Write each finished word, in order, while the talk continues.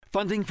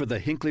Funding for the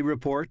Hinckley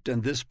Report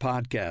and this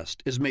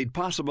podcast is made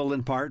possible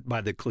in part by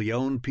the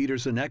Cleone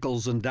Peterson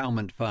Eccles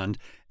Endowment Fund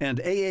and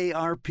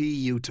AARP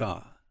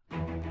Utah.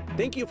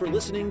 Thank you for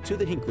listening to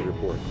the Hinckley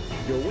Report,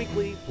 your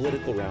weekly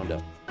political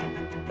roundup.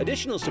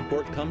 Additional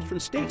support comes from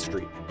State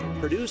Street,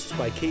 produced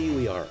by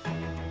KUER.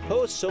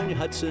 Hosts Sonia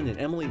Hudson and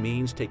Emily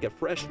Means take a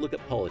fresh look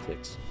at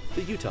politics,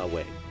 the Utah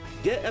way.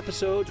 Get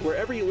episodes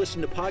wherever you listen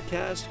to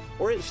podcasts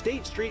or at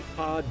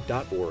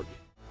statestreetpod.org.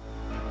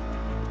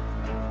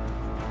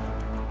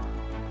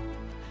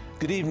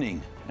 Good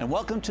evening, and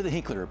welcome to the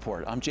Hinckley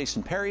Report. I'm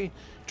Jason Perry,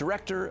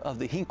 director of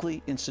the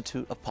Hinckley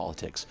Institute of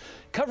Politics.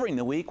 Covering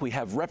the week, we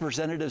have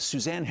Representative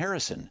Suzanne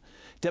Harrison,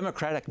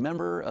 Democratic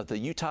member of the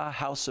Utah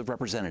House of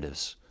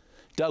Representatives,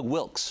 Doug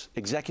Wilks,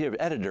 executive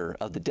editor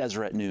of the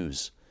Deseret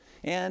News,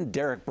 and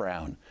Derek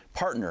Brown,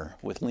 partner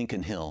with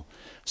Lincoln Hill.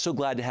 So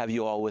glad to have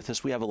you all with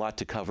us. We have a lot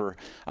to cover.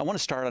 I want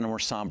to start on a more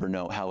somber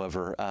note,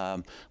 however.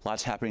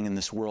 Lots happening in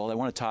this world. I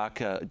want to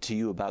talk to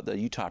you about the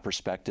Utah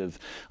perspective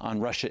on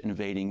Russia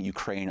invading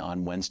Ukraine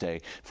on Wednesday.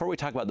 Before we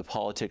talk about the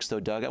politics, though,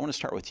 Doug, I want to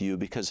start with you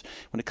because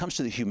when it comes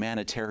to the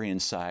humanitarian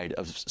side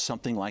of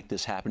something like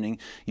this happening,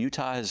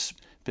 Utah has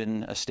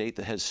been a state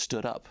that has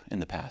stood up in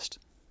the past.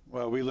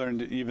 Well, we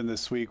learned even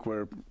this week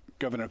where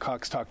Governor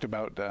Cox talked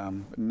about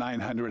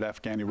 900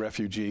 Afghani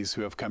refugees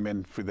who have come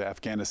in for the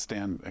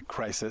Afghanistan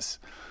crisis.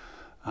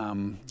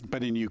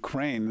 But in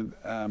Ukraine,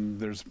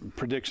 there's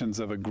predictions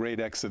of a great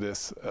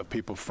exodus of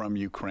people from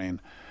Ukraine.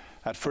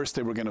 At first,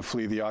 they were going to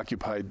flee the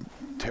occupied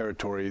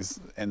territories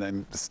and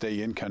then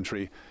stay in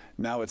country.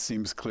 Now it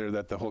seems clear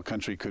that the whole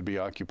country could be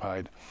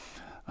occupied.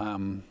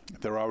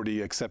 They're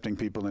already accepting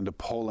people into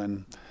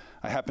Poland.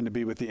 I happened to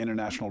be with the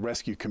International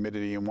Rescue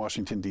Committee in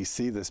Washington,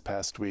 D.C. this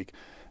past week,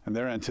 and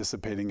they're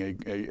anticipating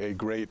a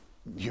great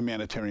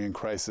humanitarian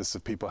crisis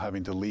of people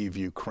having to leave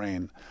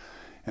Ukraine.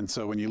 And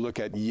so when you look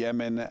at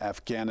Yemen,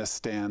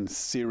 Afghanistan,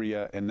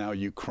 Syria, and now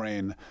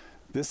Ukraine,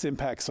 this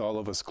impacts all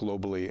of us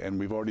globally, and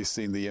we've already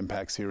seen the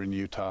impacts here in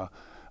Utah.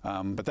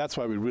 But that's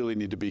why we really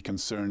need to be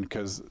concerned,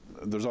 because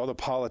there's all the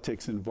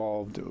politics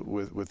involved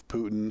with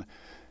Putin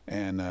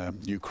and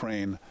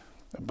Ukraine.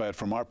 But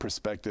from our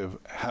perspective,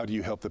 how do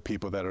you help the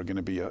people that are going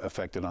to be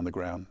affected on the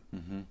ground?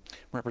 Mm-hmm.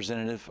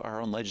 Representative,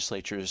 our own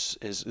legislature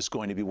is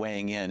going to be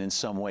weighing in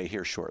some way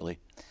here shortly.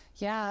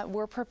 Yeah,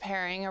 we're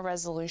preparing a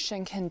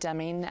resolution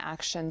condemning the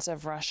actions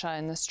of Russia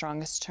in the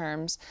strongest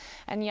terms.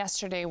 And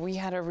yesterday we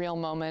had a real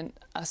moment,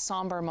 a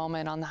somber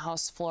moment on the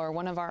House floor.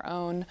 One of our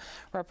own,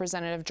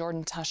 Representative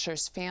Jordan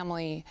Tusher's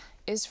family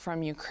is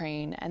from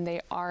Ukraine, and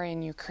they are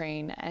in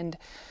Ukraine. And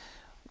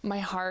my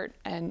heart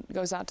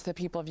goes out to the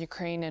people of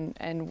Ukraine,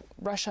 and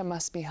Russia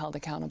must be held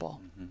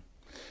accountable.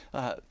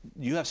 Mm-hmm.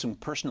 You have some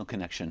personal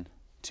connection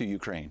to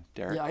Ukraine,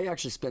 Derek. Yeah, I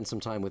actually spent some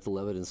time with the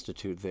Levitt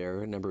Institute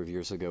there a number of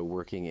years ago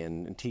working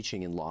and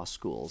teaching in law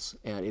schools.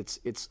 And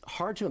it's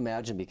hard to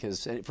imagine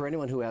because for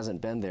anyone who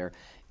hasn't been there,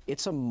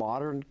 it's a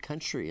modern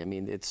country. I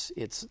mean,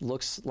 it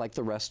looks like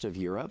the rest of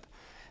Europe.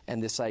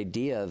 And this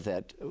idea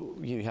that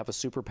you have a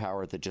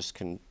superpower that just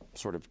can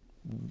sort of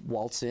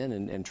waltz in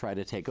and try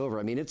to take over.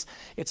 I mean,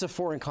 it's a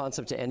foreign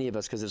concept to any of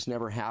us because it's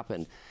never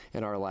happened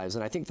in our lives.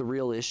 And I think the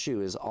real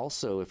issue is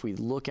also, if we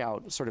look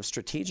out sort of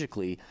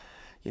strategically,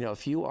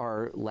 if you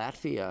are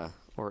Latvia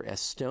or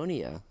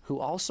Estonia, who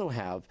also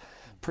have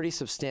pretty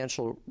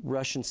substantial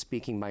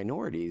Russian-speaking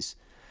minorities,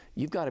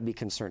 you've got to be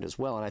concerned as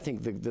well. And I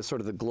think the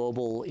sort of the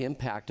global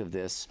impact of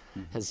this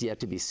has yet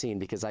to be seen,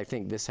 because I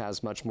think this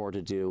has much more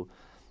to do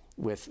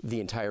with the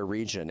entire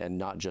region and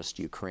not just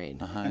Ukraine.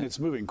 And it's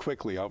moving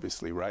quickly,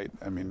 obviously, right?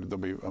 I mean, there'll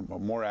be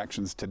more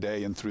actions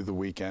today and through the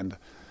weekend.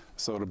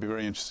 So it'll be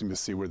very interesting to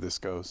see where this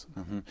goes.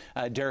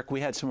 Mm-hmm. Derek,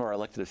 we had some of our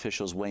elected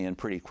officials weigh in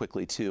pretty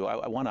quickly, too.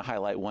 I want to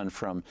highlight one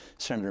from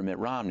Senator Mitt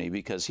Romney,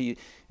 because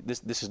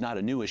this is not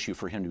a new issue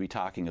for him to be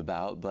talking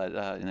about,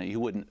 but he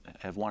wouldn't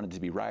have wanted to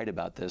be right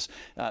about this.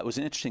 It was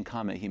an interesting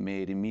comment he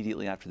made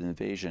immediately after the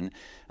invasion.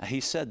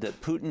 He said that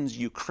Putin's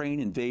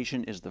Ukraine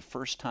invasion is the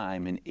first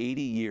time in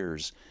 80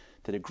 years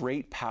that a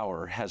great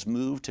power has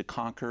moved to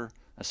conquer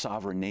a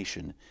sovereign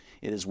nation.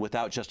 It is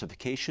without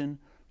justification,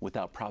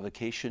 without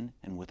provocation,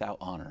 and without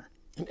honor.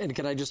 And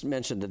can I just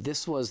mention that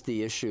this was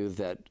the issue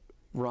that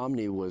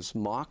Romney was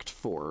mocked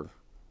for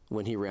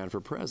when he ran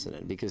for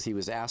president, because he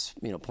was asked,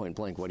 point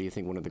blank, what do you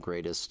think one of the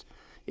greatest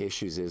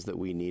issues is that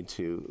we need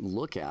to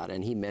look at?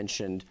 And he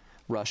mentioned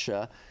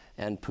Russia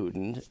and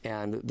Putin,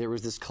 and there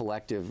was this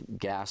collective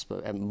gasp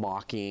and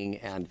mocking,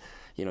 and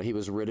he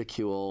was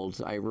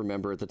ridiculed. I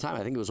remember at the time,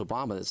 I think it was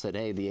Obama that said,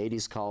 hey, the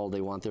 80s called,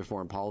 they want their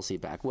foreign policy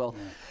back. Well,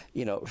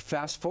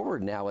 fast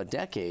forward now a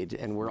decade,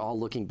 and we're all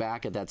looking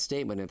back at that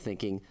statement and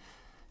thinking,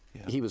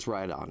 he was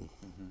right on.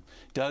 Mm-hmm.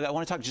 Doug, I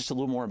want to talk just a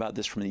little more about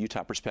this from the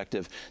Utah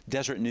perspective.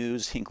 Deseret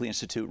News, Hinckley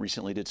Institute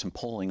recently did some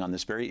polling on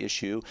this very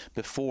issue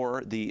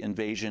before the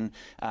invasion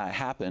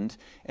happened,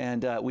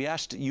 and we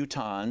asked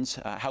Utahns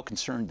how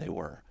concerned they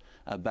were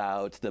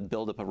about the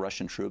buildup of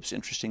Russian troops.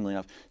 Interestingly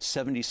enough,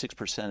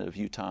 76% of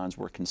Utahns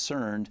were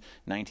concerned,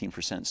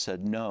 19%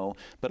 said no,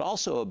 but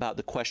also about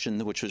the question,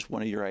 which was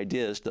one of your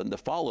ideas, the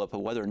follow-up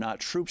of whether or not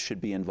troops should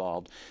be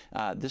involved.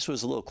 This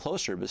was a little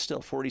closer, but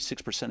still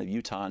 46% of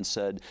Utahns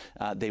said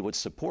they would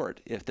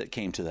support if that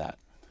came to that.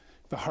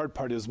 The hard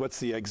part is, what's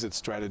the exit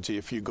strategy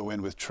if you go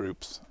in with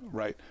troops,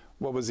 right?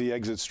 What was the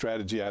exit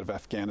strategy out of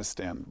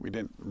Afghanistan? We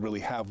didn't really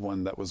have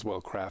one that was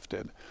well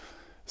crafted.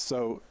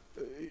 So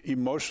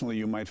emotionally,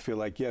 you might feel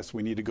like, yes,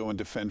 we need to go and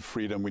defend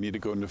freedom. We need to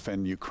go and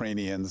defend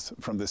Ukrainians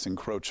from this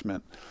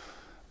encroachment.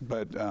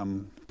 But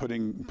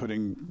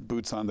putting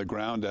boots on the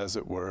ground, as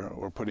it were,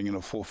 or putting in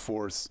a full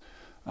force,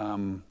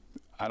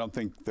 I don't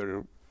think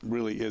there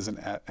really is an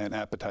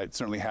appetite.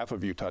 Certainly half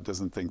of Utah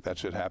doesn't think that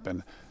should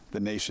happen. The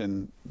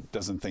nation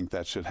doesn't think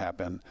that should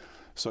happen.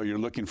 So you're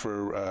looking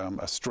for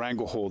a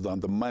stranglehold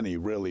on the money,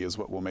 really, is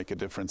what will make a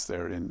difference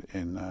there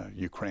in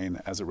Ukraine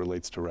as it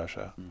relates to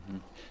Russia. Mm-hmm.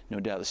 No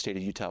doubt the state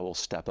of Utah will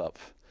step up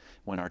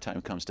when our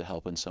time comes to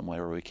help in some way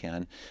where we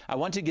can. I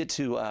want to get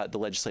to the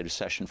legislative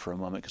session for a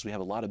moment, because we have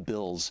a lot of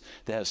bills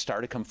that have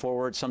started to come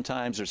forward.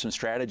 Sometimes there's some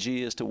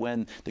strategy as to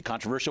when the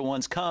controversial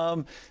ones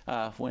come,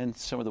 when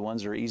some of the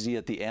ones are easy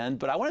at the end.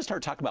 But I want to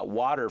start talking about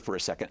water for a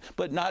second,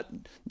 but not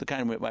the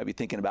kind we might be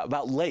thinking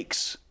about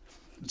lakes.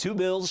 Two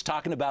bills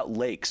talking about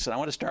lakes, and I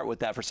want to start with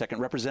that for a second.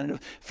 Representative,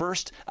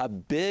 first, a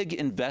big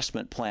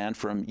investment plan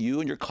from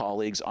you and your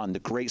colleagues on the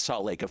Great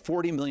Salt Lake, a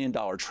 $40 million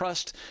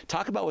trust.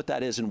 Talk about what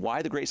that is and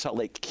why the Great Salt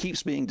Lake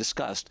keeps being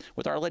discussed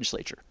with our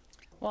legislature.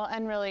 Well,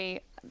 and really,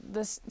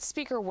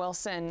 Speaker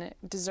Wilson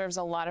deserves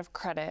a lot of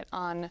credit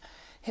on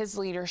his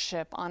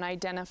leadership on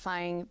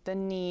identifying the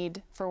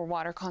need for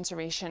water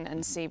conservation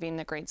and saving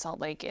the Great Salt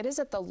Lake. It is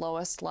at the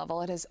lowest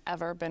level it has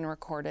ever been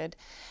recorded.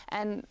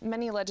 And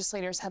many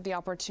legislators had the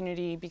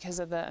opportunity, because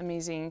of the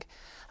amazing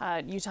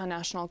Utah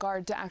National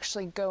Guard, to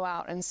actually go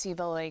out and see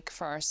the lake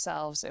for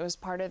ourselves. It was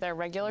part of their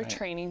regular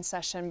training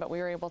session, but we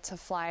were able to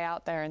fly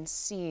out there and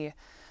see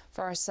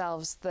for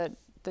ourselves the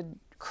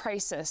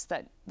crisis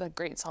that the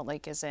Great Salt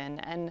Lake is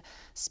in. And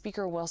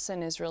Speaker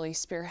Wilson is really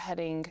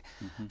spearheading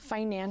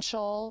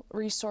financial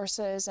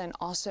resources and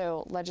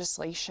also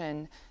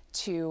legislation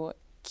to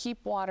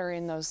keep water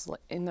in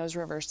those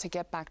rivers to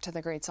get back to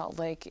the Great Salt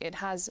Lake. It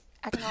has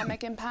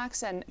economic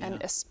impacts and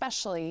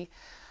especially,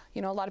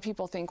 you know, a lot of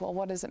people think, well,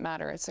 what does it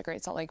matter? It's the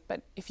Great Salt Lake.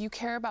 But if you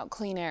care about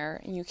clean air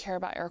and you care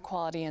about air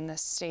quality in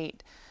this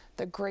state,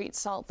 the Great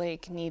Salt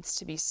Lake needs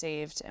to be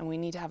saved, and we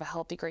need to have a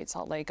healthy Great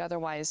Salt Lake.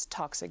 Otherwise,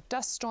 toxic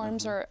dust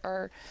storms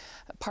are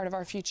part of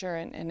our future,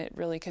 and it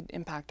really could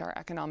impact our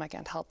economic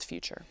and health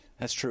future.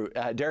 That's true.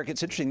 Derek,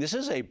 it's interesting. This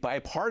is a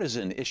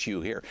bipartisan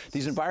issue here.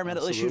 These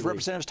environmental issues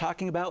representatives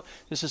talking about,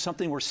 this is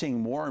something we're seeing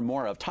more and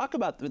more of. Talk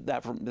about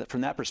that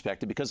from that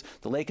perspective, because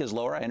the lake is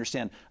lower. I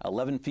understand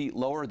 11 feet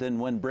lower than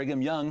when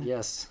Brigham Young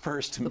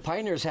first. The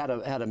pioneers had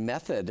a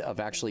method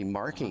of actually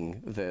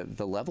marking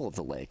the level of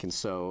the lake. And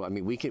so, I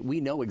mean, we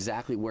know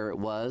exactly where it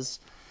was.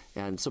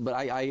 And so, but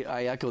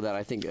I echo that.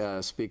 I think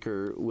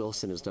Speaker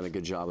Wilson has done a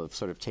good job of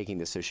sort of taking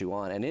this issue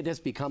on. And it has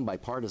become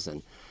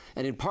bipartisan.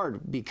 And in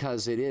part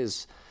because it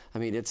is, I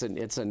mean, it's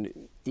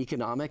an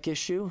economic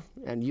issue,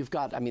 and you've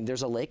got, I mean,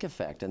 there's a lake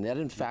effect, and that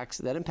impacts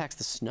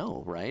the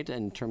snow, right?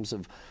 In terms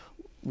of,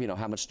 you know,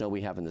 how much snow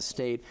we have in the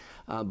state.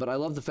 But I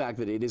love the fact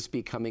that it is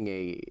becoming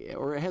it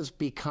has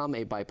become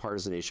a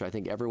bipartisan issue. I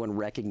think everyone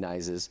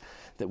recognizes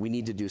that we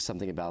need to do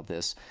something about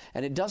this.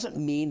 And it doesn't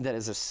mean that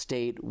as a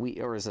state,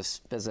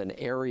 as an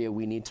area,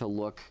 we need to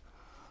look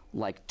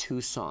like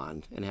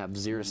Tucson and have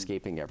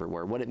xeriscaping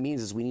everywhere. What it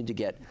means is we need to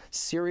get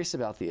serious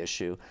about the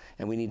issue,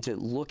 and we need to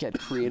look at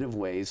creative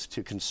ways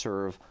to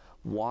conserve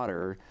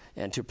water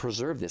and to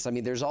preserve this. I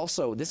mean, there's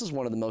also, this is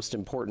one of the most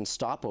important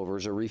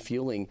stopovers or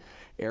refueling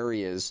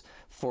areas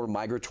for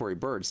migratory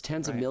birds,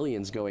 tens of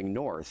millions going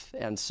north.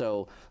 And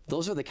so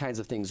those are the kinds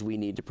of things we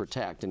need to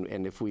protect.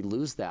 And if we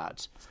lose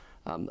that,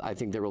 I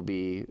think there will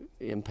be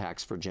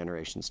impacts for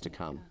generations to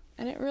come.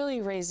 And it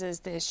really raises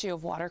the issue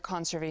of water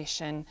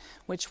conservation,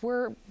 which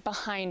we're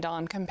behind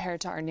on compared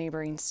to our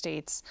neighboring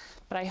states.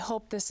 But I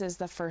hope this is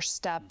the first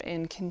step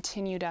in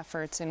continued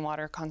efforts in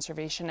water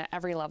conservation at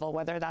every level,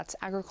 whether that's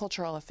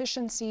agricultural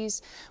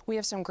efficiencies. We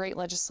have some great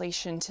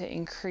legislation to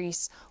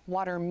increase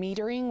water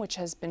metering, which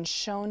has been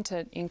shown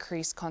to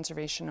increase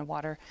conservation of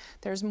water.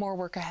 There's more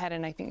work ahead,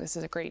 and I think this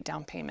is a great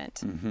down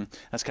payment. Mm-hmm.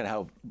 That's kind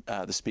of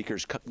how the speaker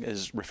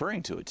is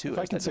referring to it, too. If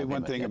I can say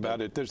one thing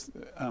about it, there's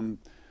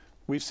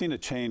we've seen a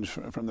change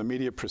from the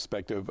media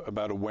perspective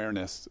about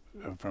awareness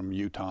from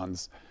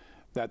Utahns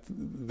that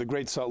the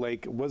Great Salt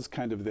Lake was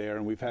kind of there,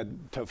 and we've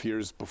had tough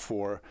years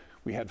before.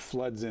 We had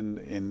floods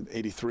in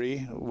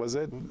 83, was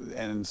it?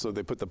 And so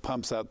they put the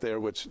pumps out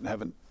there, which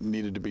haven't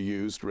needed to be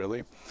used,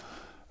 really.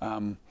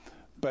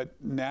 But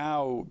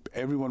now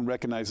everyone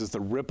recognizes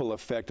the ripple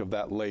effect of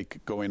that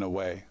lake going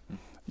away.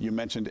 You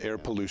mentioned air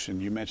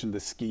pollution. You mentioned the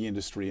ski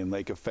industry and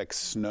lake effect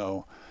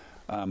snow.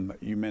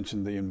 You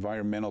mentioned the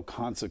environmental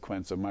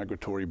consequence of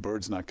migratory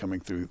birds not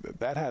coming through.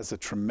 That has a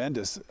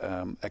tremendous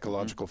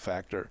ecological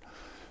factor.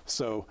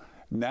 So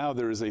Now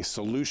there is a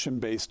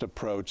solution-based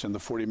approach, and the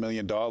 $40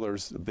 million,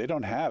 they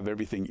don't have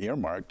everything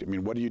earmarked. I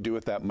mean, what do you do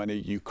with that money?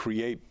 You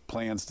create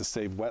plans to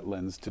save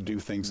wetlands, to do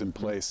things in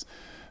place.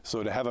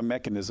 So to have a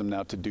mechanism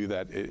now to do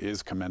that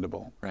is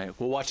commendable. Right.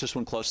 We'll watch this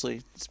one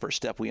closely. It's the first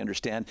step we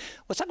understand.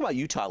 Let's talk about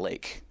Utah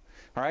Lake.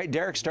 All right,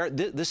 Derek,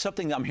 this is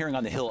something I'm hearing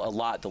on the Hill a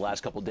lot the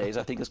last couple of days.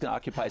 I think it's going to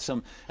occupy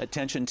some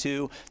attention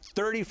too.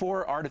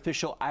 34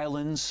 artificial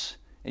islands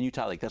in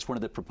Utah Lake. That's one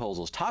of the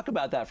proposals. Talk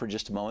about that for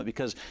just a moment,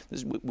 because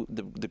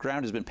the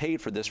ground has been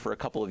paid for this for a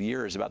couple of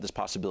years about this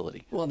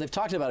possibility. Well, they've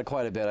talked about it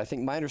quite a bit. I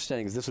think my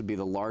understanding is this would be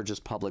the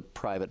largest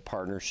public-private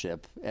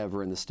partnership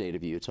ever in the state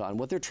of Utah. And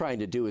what they're trying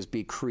to do is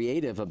be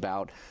creative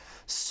about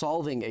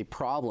solving a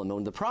problem.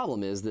 And the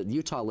problem is that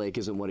Utah Lake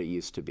isn't what it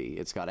used to be.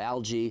 It's got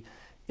algae,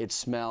 it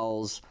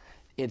smells.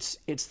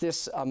 It's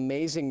this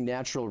amazing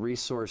natural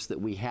resource that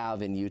we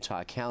have in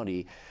Utah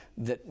County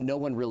that no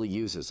one really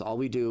uses. All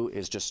we do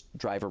is just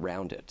drive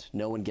around it.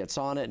 No one gets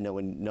on it. No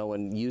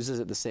one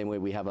uses it the same way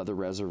we have other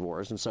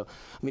reservoirs. And so,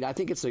 I mean, I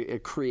think it's a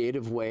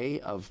creative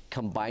way of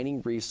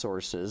combining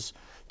resources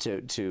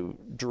to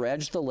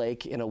dredge the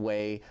lake in a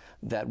way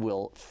that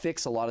will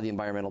fix a lot of the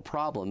environmental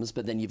problems.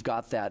 But then you've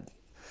got that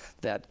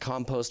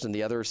compost and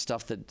the other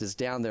stuff that is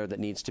down there that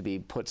needs to be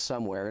put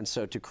somewhere. And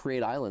so to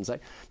create islands, I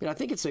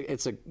think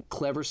it's a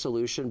clever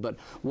solution, but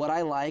what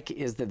I like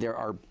is that there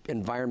are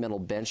environmental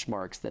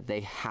benchmarks that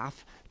they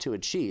have to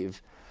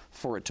achieve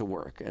for it to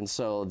work. And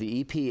so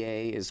the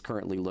EPA is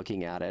currently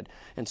looking at it.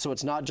 And so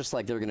it's not just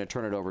like they're going to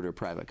turn it over to a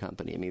private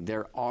company. I mean,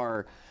 there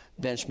are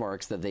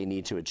benchmarks that they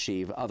need to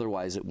achieve,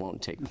 otherwise it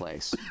won't take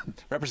place.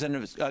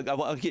 Representatives,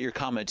 I'll get your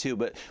comment too,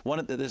 but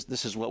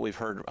this is what we've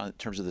heard in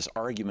terms of this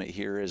argument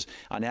here is,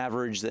 on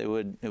average, it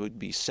would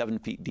be 7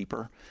 feet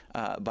deeper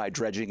by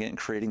dredging it and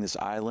creating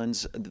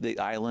the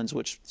islands,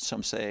 which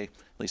some say,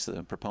 at least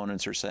the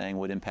proponents are saying,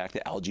 would impact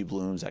the algae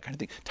blooms, that kind of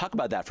thing. Talk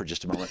about that for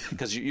just a moment,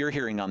 because you're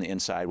hearing on the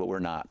inside what we're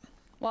not.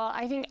 Well,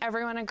 I think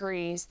everyone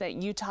agrees that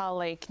Utah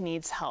Lake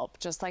needs help,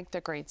 just like the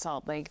Great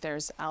Salt Lake.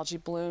 There's algae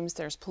blooms,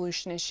 there's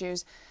pollution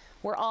issues.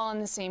 We're all on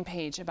the same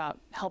page about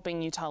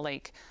helping Utah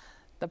Lake.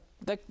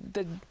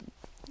 The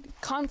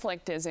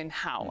conflict is in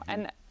how.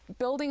 And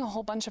building a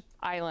whole bunch of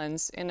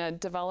islands in a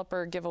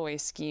developer giveaway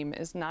scheme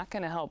is not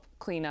going to help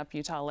clean up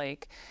Utah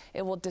Lake.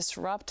 It will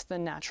disrupt the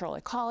natural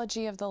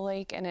ecology of the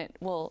lake, and it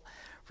will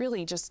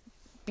really just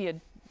be a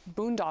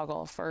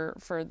boondoggle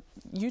for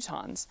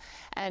Utahns.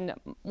 And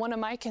one of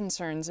my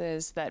concerns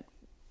is that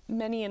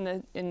many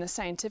in the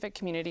scientific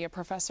community, a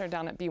professor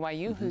down at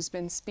BYU who's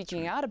been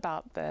speaking out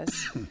about this,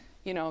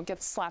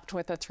 gets slapped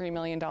with a $3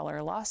 million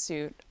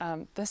lawsuit.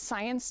 The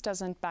science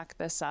doesn't back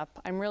this up.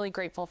 I'm really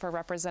grateful for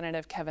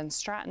Representative Kevin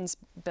Stratton's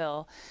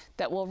bill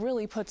that will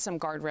really put some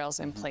guardrails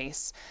in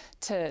place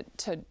to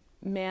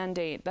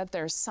mandate that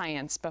there's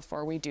science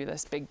before we do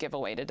this big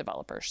giveaway to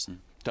developers.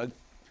 Doug?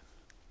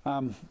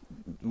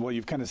 Well,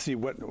 you kind of see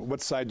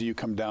what side do you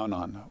come down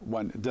on?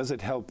 One, does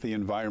it help the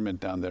environment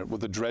down there? Will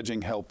the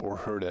dredging help or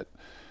hurt it?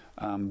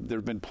 There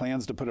have been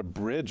plans to put a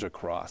bridge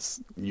across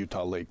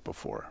Utah Lake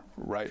before,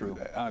 right?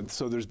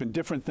 So there's been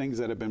different things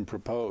that have been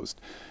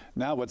proposed.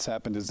 Now what's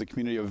happened is the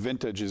community of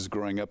Vintage is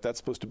growing up. That's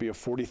supposed to be a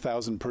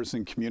 40,000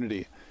 person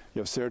community.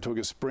 You have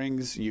Saratoga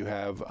Springs, you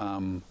have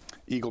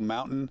Eagle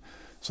Mountain.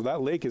 So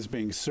that lake is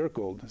being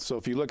circled. So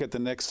if you look at the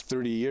next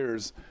 30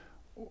 years,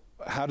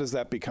 how does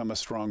that become a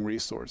strong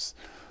resource?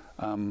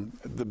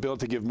 The bill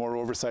to give more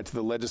oversight to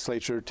the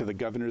legislature, to the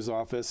governor's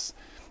office,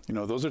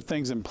 those are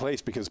things in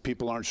place because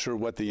people aren't sure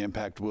what the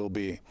impact will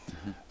be.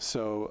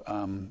 So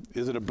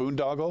is it a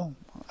boondoggle?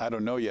 I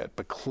don't know yet,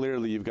 but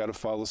clearly you've got to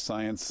follow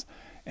science.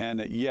 And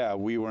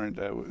we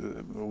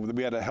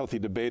had a healthy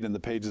debate in the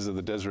pages of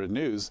the Deseret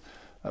News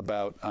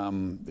about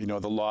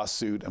the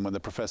lawsuit and when the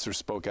professor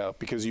spoke out,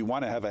 because you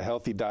want to have a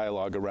healthy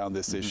dialogue around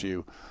this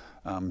issue.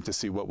 To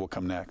see what will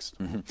come next.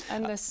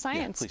 And the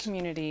science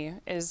community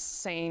is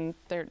saying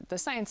the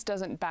science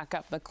doesn't back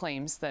up the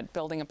claims that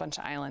building a bunch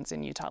of islands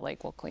in Utah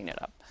Lake will clean it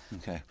up.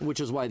 Okay. Which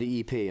is why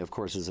the EPA, of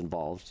course, is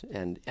involved.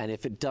 And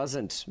if it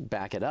doesn't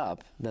back it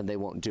up, then they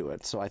won't do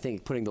it. So I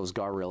think putting those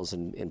guardrails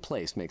in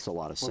place makes a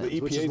lot of sense, the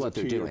EPA which is what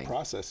they're doing. It's a 2-year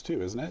process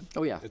too, isn't it?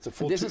 Oh, yeah. It's a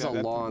full this is a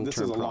long-term process.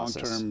 This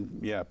is a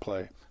long-term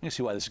play. You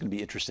see why this is going to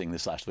be interesting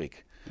this last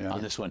week. Yeah.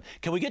 On this one.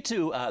 Can we get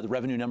to the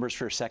revenue numbers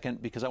for a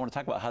second? Because I want to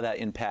talk about how that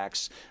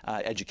impacts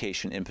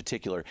education in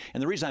particular.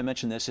 And the reason I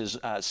mention this is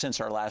since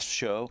our last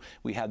show,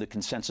 we had the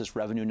consensus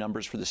revenue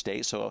numbers for the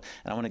state. So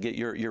I want to get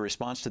your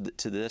response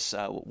to this,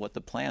 what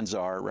the plans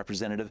are,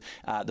 Representative.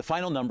 The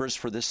final numbers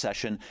for this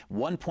session,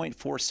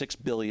 $1.46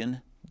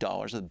 billion.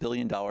 $1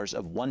 billion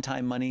of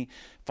one-time money,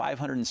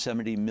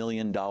 $570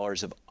 million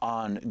of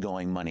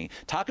ongoing money.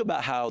 Talk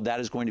about how that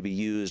is going to be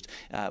used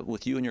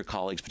with you and your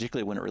colleagues,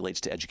 particularly when it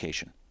relates to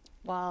education.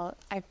 Well,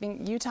 I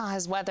think Utah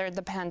has weathered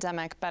the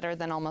pandemic better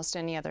than almost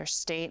any other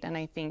state, and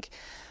I think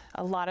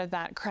a lot of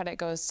that credit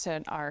goes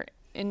to our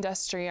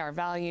industry, our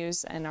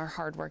values, and our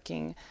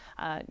hardworking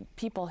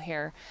people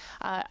here.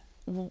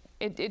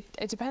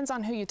 It depends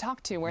on who you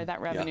talk to where that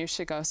revenue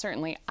should go.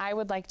 Certainly, I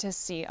would like to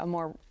see a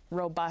more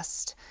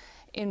robust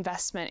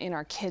investment in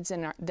our kids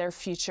and their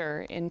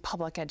future in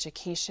public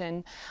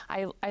education.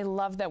 I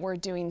love that we're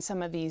doing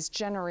some of these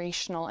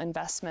generational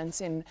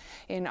investments in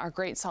our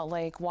Great Salt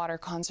Lake water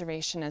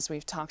conservation, as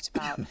we've talked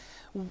about.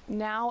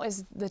 Now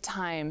is the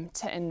time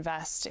to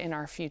invest in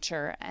our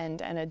future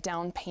and a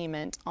down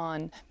payment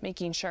on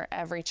making sure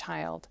every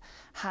child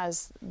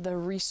has the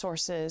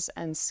resources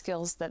and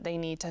skills that they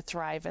need to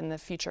thrive in the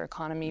future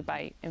economy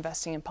by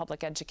investing in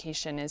public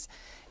education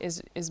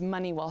is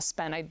money well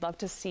spent. I'd love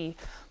to see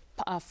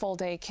a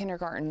full-day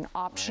kindergarten,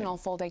 optional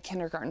full-day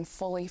kindergarten,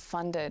 fully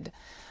funded,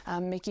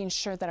 making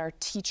sure that our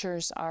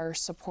teachers are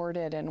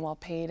supported and well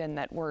paid, and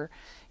that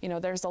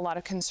there's a lot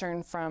of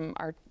concern from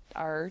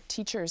our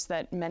teachers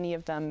that many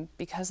of them,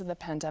 because of the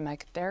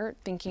pandemic, they're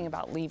thinking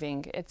about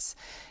leaving. It's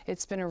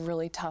been a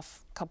really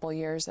tough couple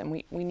years, and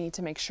we need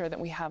to make sure that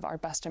we have our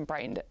best and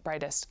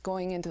brightest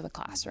going into the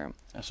classroom.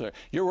 So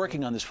you're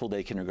working on this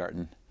full-day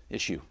kindergarten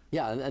issue.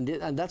 Yeah,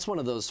 and that's one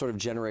of those sort of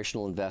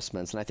generational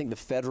investments. And I think the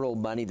federal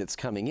money that's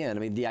coming in,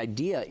 I mean, the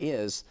idea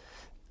is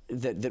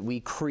that we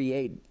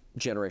create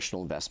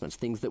generational investments,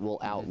 things that will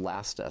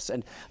outlast us.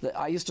 And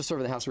I used to serve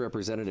in the House of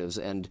Representatives,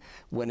 and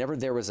whenever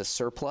there was a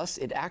surplus,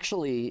 it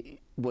actually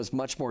was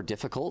much more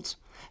difficult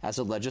as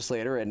a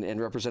legislator, and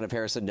Representative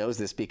Harrison knows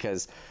this,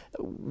 because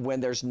when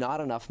there's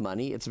not enough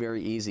money, it's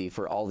very easy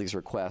for all these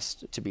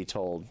requests to be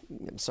told,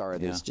 I'm sorry,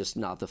 there's just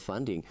not the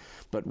funding.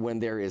 But when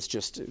there is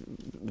just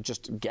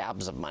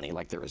gabs of money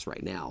like there is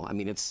right now, I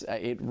mean,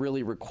 it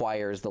really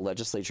requires the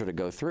legislature to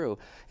go through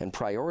and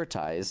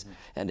prioritize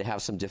and to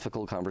have some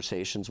difficult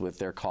conversations with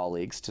their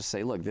colleagues to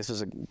say, look, this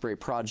is a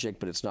great project,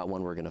 but it's not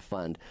one we're going to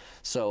fund.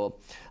 So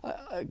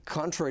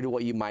contrary to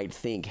what you might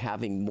think,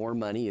 having more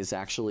money is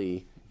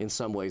actually in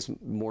some ways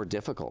more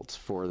difficult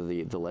for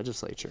the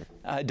legislature.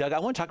 Doug, I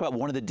want to talk about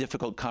one of the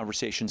difficult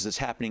conversations that's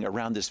happening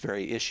around this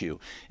very issue.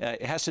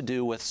 It has to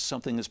do with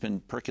something that's been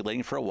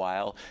percolating for a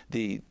while,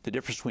 the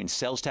difference between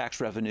sales tax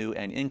revenue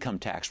and income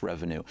tax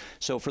revenue.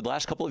 So for the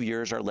last couple of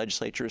years, our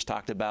legislature has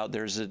talked about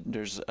there's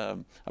a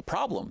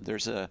problem.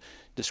 There's a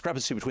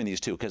discrepancy between these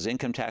two, because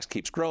income tax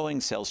keeps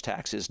growing, sales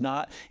tax is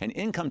not, and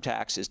income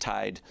tax is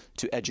tied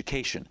to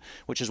education,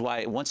 which is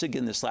why, once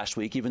again this last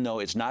week, even though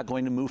it's not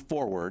going to move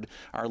forward,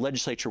 our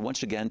legislature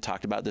once again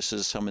talked about, this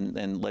is someone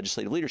in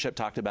legislative leadership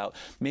talked about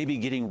maybe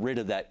getting rid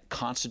of that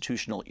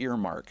constitutional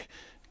earmark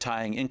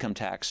tying income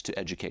tax to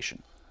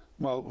education.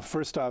 Well,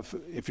 first off,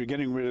 if you're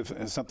getting rid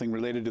of something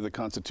related to the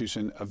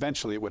Constitution,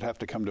 eventually it would have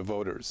to come to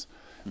voters.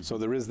 So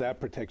there is that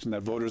protection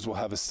that voters will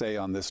have a say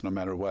on this no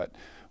matter what.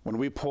 When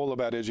we poll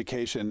about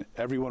education,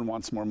 everyone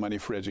wants more money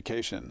for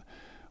education.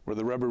 Where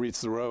the rubber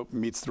meets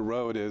the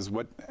road is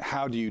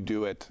how do you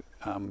do it?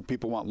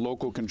 People want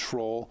local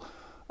control.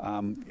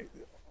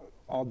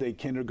 All-day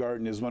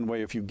kindergarten is one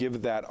way. If you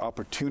give that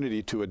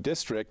opportunity to a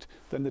district,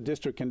 then the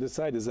district can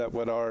decide, is that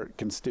what our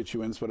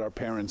constituents, what our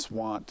parents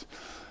want?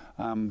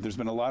 There's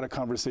been a lot of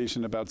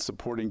conversation about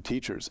supporting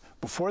teachers.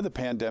 Before the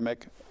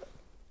pandemic,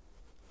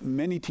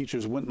 many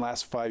teachers wouldn't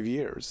last 5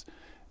 years.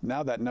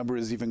 Now that number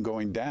is even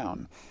going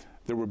down.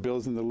 There were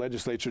bills in the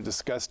legislature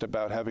discussed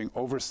about having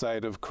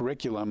oversight of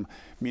curriculum,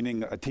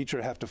 meaning a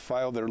teacher have to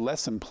file their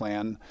lesson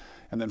plan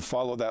and then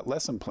follow that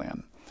lesson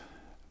plan.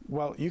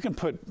 Well, you can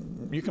put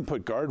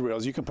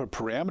guardrails, you can put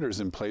parameters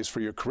in place for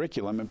your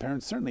curriculum, and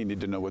parents certainly need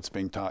to know what's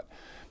being taught.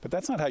 But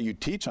that's not how you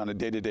teach on a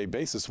day-to-day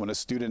basis. When a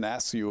student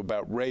asks you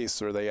about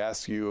race, or they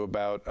ask you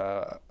about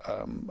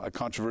a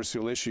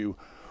controversial issue,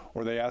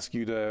 or they ask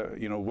you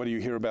what do you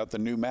hear about the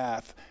new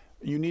math,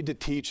 you need to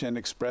teach and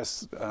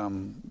express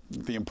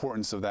the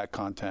importance of that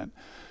content.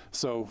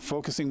 So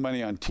focusing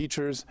money on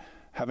teachers,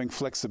 having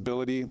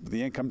flexibility.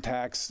 The income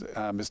tax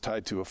is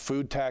tied to a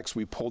food tax.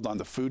 We pulled on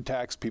the food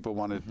tax. People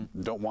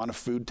don't want a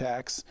food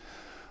tax.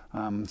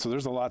 So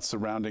there's a lot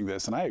surrounding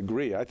this. And I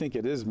agree. I think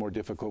it is more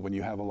difficult when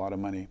you have a lot of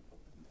money,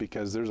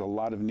 because there's a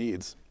lot of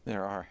needs.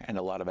 There are, and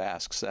a lot of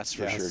asks, that's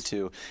for sure,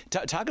 too.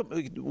 Talk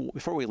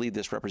before we leave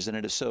this,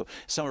 Representative, so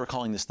some are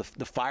calling this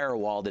the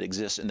firewall that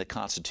exists in the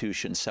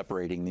Constitution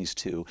separating these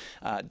two.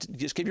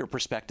 Just give your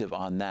perspective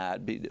on that,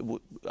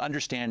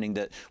 understanding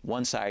that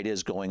one side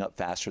is going up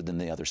faster than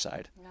the other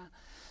side. Yeah.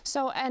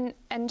 So, and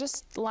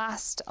just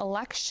last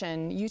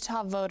election,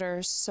 Utah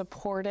voters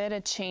supported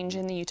a change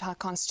in the Utah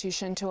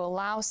Constitution to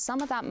allow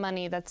some of that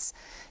money that's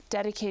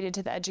dedicated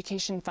to the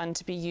education fund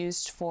to be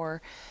used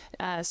for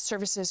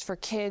services for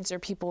kids or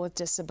people with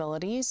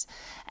disabilities.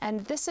 And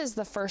this is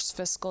the first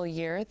fiscal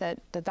year that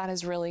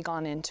has really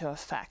gone into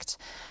effect.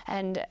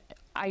 And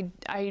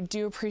I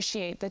do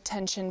appreciate the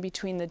tension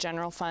between the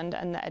general fund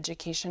and the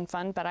education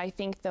fund, but I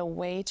think the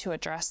way to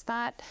address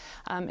that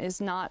is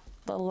not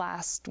the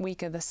last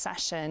week of the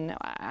session.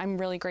 I'm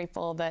really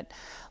grateful that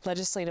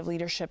legislative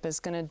leadership is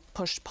going to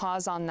push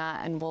pause on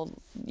that, and we'll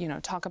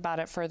talk about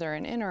it further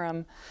in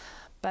interim.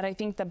 But I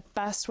think the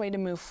best way to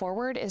move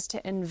forward is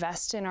to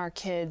invest in our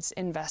kids,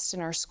 invest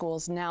in our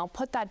schools now,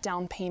 put that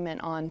down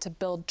payment on to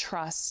build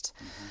trust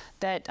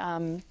that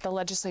the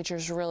legislature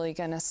is really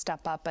going to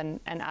step up and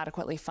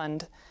adequately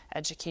fund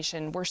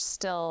education. We're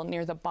still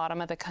near the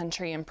bottom of the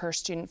country in per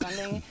student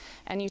funding,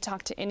 and you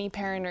talk to any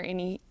parent or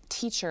any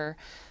teacher,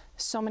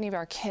 so many of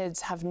our kids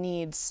have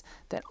needs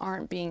that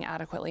aren't being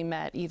adequately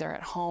met either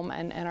at home,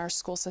 and our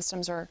school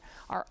systems are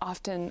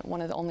often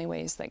one of the only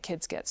ways that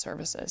kids get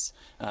services.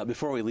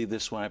 Before we leave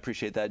this one, I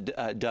appreciate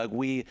that. Doug,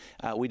 we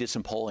did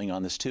some polling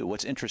on this too.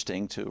 What's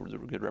interesting to the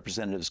good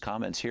representatives'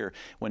 comments here,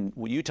 when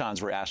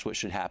Utahns were asked what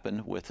should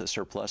happen with the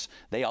surplus,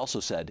 they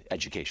also said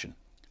education.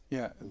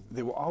 Yeah,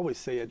 they will always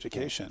say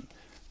education,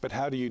 but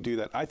how do you do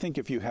that? I think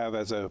if you have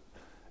as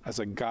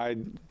a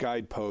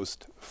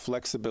guidepost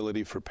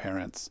flexibility for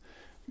parents,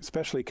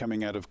 especially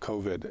coming out of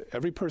COVID,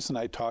 every person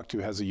I talk to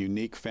has a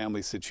unique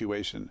family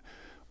situation,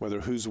 whether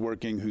who's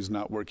working, who's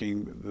not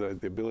working,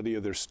 the ability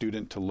of their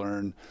student to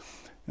learn.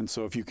 And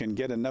so if you can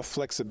get enough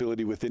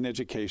flexibility within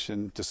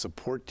education to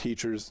support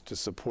teachers, to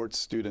support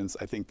students,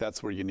 I think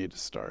that's where you need to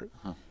start.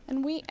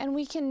 And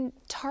we can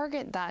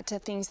target that to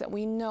things that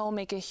we know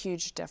make a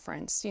huge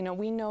difference. You know,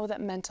 we know that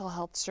mental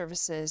health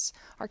services,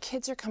 our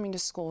kids are coming to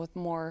school with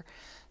more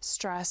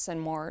stress and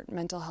more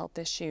mental health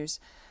issues.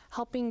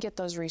 Helping get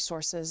those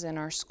resources in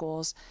our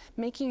schools,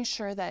 making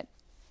sure that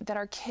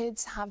our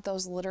kids have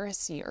those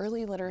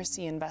early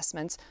literacy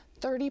investments.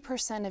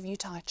 30% of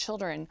Utah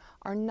children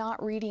are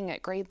not reading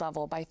at grade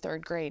level by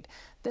 3rd grade.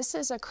 This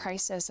is a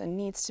crisis and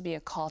needs to be a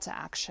call to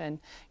action.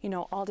 You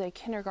know, all-day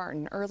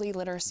kindergarten, early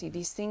literacy,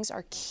 these things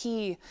are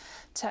key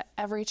to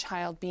every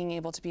child being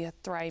able to be a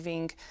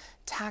thriving,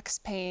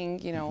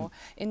 tax-paying,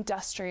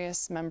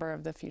 industrious member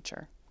of the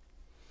future.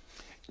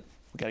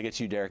 We got to get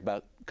to you, Derek,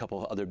 about a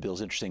couple of other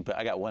bills interesting, but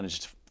I got one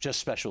that's just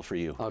special for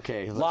you.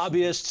 Okay.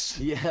 Lobbyists.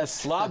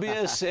 Yes.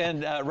 Lobbyists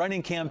and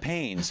running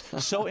campaigns.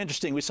 So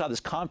interesting. We saw this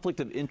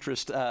conflict of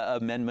interest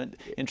amendment,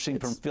 interesting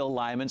from Phil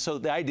Lyman. So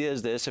the idea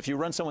is this: if you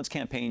run someone's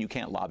campaign, you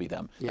can't lobby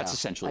them. Yeah. That's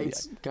essentially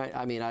it.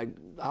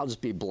 I'll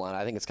just be blunt.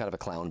 I think it's kind of a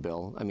clown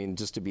bill. I mean,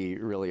 just to be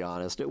really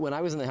honest. When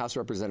I was in the House of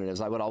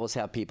Representatives, I would always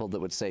have people that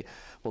would say,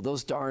 well,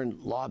 those darn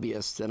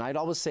lobbyists. And I'd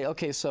always say,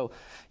 okay, so,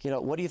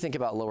 what do you think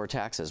about lower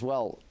taxes?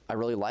 Well, I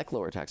really like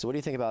lower taxes. What do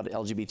you think about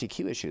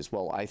LGBTQ issues?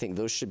 Well, I think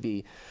those should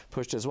be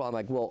pushed as well. I'm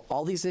like, well,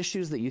 all these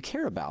issues that you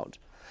care about,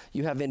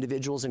 you have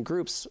individuals and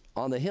groups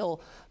on the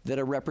Hill that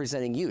are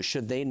representing you.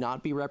 Should they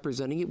not be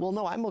representing you? Well,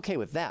 no, I'm okay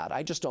with that.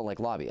 I just don't like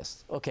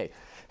lobbyists. Okay,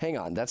 hang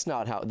on. That's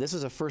not how. This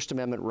is a First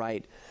Amendment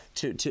right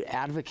to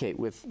advocate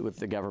with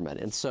the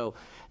government. And so,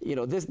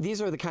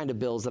 these are the kind of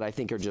bills that I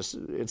think are just,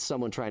 it's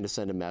someone trying to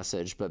send a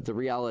message. But the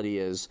reality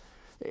is,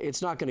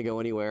 it's not going to go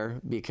anywhere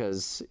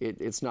because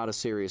it's not a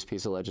serious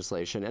piece of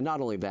legislation. And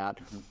not only that,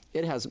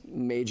 it has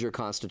major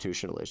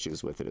constitutional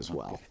issues with it as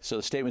well. Okay. So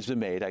the statement's been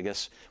made. I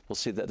guess we'll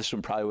see that this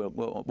one probably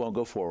won't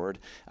go forward.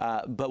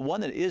 But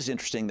one that is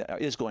interesting that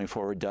is going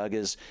forward, Doug,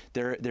 is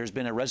there's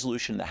been a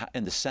resolution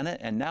in the Senate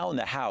and now in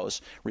the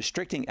House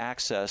restricting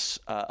access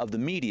of the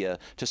media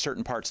to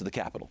certain parts of the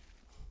Capitol.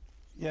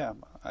 Yeah,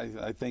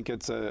 I think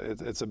it's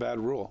a bad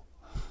rule.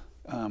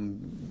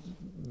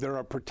 There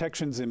are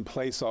protections in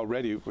place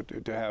already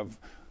to have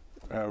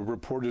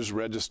reporters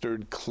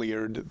registered,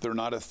 cleared. They're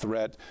not a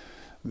threat.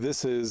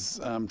 This is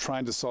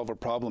trying to solve a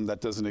problem that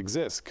doesn't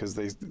exist because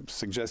they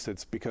suggest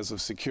it's because of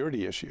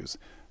security issues.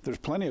 There's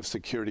plenty of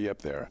security up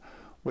there.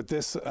 What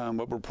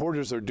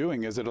reporters are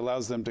doing is it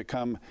allows them to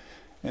come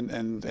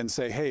and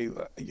say, hey,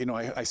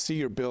 I see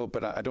your bill,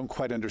 but I don't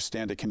quite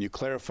understand it. Can you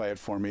clarify it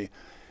for me?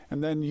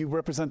 And then you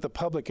represent the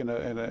public and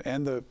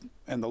the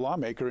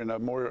lawmaker in a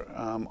more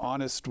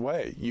honest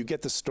way. You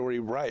get the story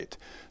right.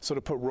 So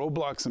to put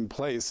roadblocks in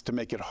place to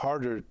make it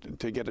harder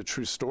to get a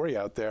true story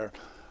out there,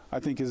 I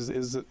think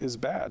is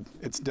bad.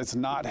 It's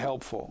not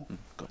helpful.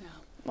 Yeah.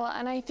 Well,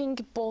 and I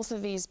think both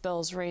of these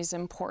bills raise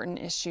important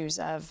issues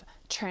of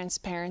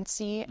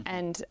transparency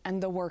and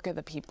the work of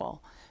the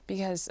people,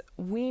 because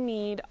we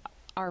need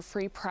our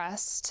free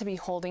press to be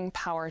holding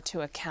power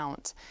to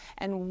account.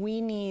 And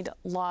we need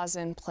laws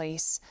in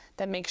place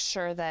that make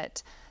sure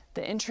that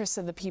the interests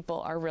of the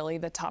people are really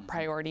the top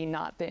priority,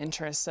 not the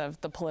interests of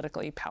the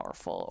politically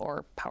powerful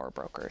or power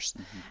brokers.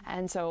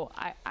 And so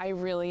I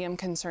really am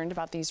concerned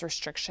about these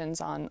restrictions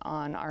on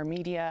our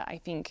media. I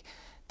think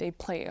they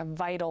play a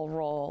vital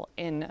role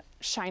in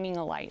shining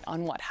a light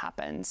on what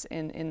happens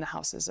in the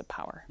houses of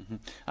power.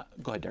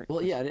 Go ahead, Derek.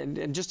 Well, yeah,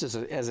 and just as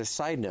a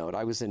side note,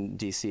 I was in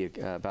D.C.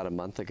 About a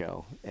month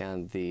ago,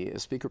 and the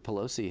Speaker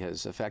Pelosi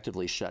has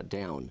effectively shut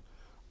down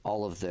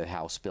all of the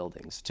House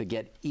buildings. To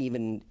get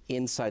even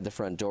inside the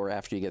front door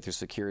after you get through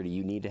security,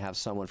 you need to have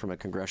someone from a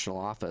congressional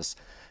office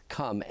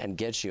come and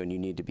get you, and you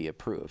need to be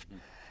approved.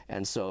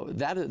 And so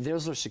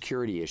those are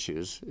security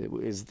issues,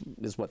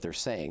 is what they're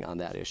saying on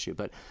that issue.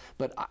 But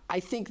I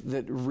think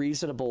that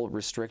reasonable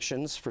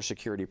restrictions for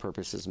security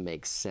purposes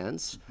make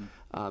sense.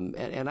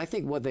 And I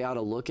think what they ought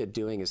to look at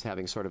doing is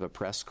having sort of a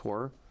press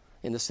corps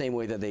in the same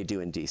way that they do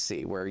in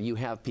D.C., where you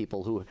have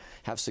people who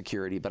have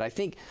security. But I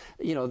think,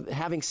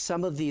 having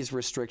some of these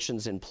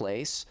restrictions in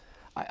place,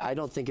 I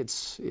don't think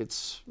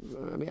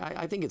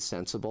I think it's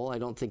sensible. I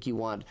don't think you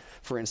want,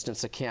 for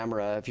instance, a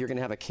camera, if you're going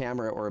to have a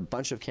camera or a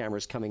bunch of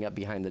cameras coming up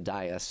behind the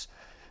dais,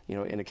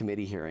 in a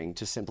committee hearing,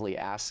 to simply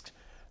ask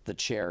the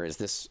chair,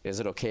 is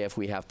it okay if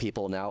we have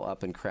people now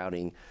up and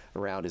crowding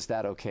around? Is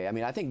that okay? I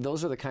mean, I think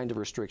those are the kind of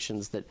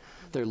restrictions that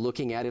they're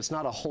looking at. It's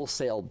not a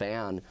wholesale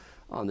ban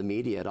on the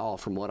media at all,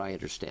 from what I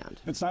understand.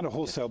 It's not a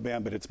wholesale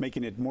ban, but it's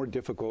making it more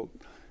difficult,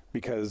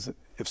 because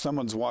if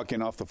someone's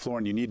walking off the floor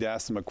and you need to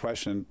ask them a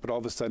question, but all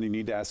of a sudden you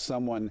need to ask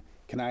someone,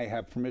 can I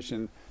have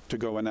permission to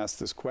go and ask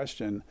this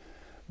question?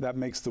 That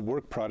makes the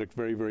work product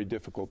very, very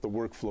difficult, the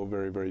workflow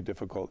very, very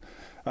difficult.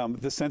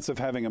 The sense of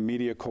having a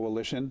media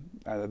coalition,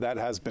 that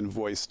has been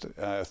voiced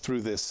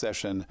through this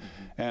session,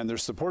 and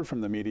there's support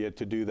from the media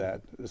to do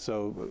that.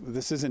 So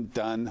this isn't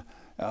done.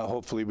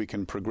 Hopefully we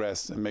can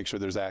progress and make sure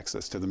there's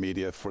access to the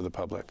media for the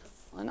public.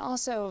 And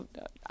also,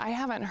 I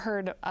haven't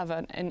heard of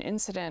an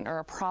incident or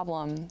a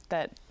problem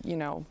that,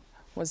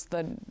 was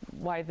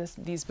why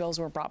these bills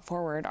were brought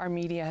forward. Our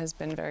media has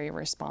been very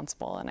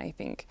responsible, and I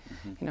think,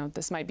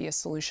 this might be a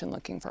solution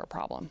looking for a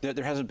problem.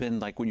 There hasn't been,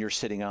 like, when you're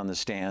sitting on the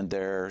stand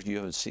there, you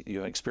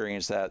have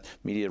experienced that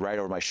media right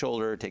over my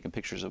shoulder, taking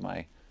pictures of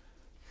my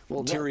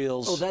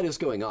materials. That is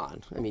going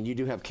on. I mean, you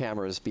do have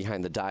cameras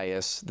behind the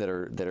dais that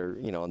are,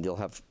 and they'll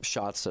have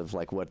shots of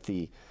like what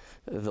the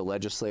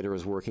legislator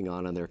is working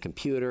on their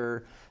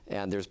computer.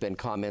 And there's been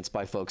comments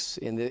by folks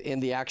in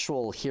the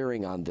actual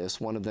hearing on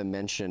this. One of them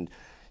mentioned,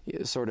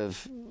 sort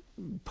of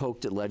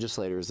poked at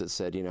legislators that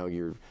said,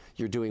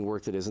 you're doing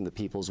work that isn't the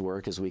people's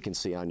work, as we can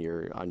see on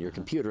your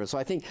computer. And so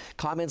I think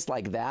comments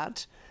like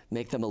that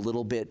make them a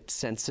little bit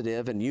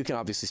sensitive. And you can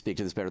obviously speak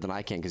to this better than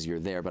I can because you're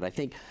there. But I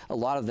think a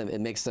lot of them,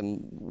 it makes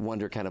them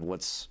wonder kind of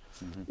what's,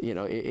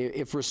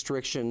 if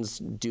restrictions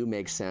do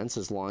make sense,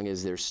 as long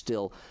as there's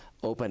still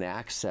open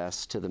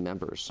access to the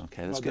members.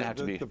 Okay, that's going to have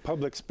to be. The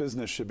public's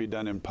business should be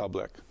done in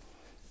public.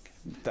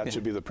 That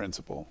should be the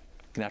principle.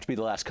 Going to have to be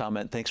the last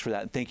comment. Thanks for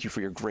that. Thank you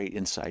for your great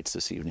insights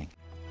this evening.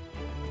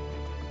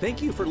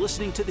 Thank you for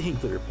listening to the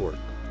Hinckley Report.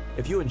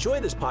 If you enjoy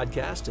this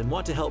podcast and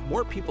want to help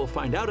more people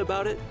find out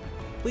about it,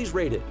 please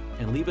rate it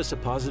and leave us a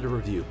positive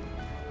review.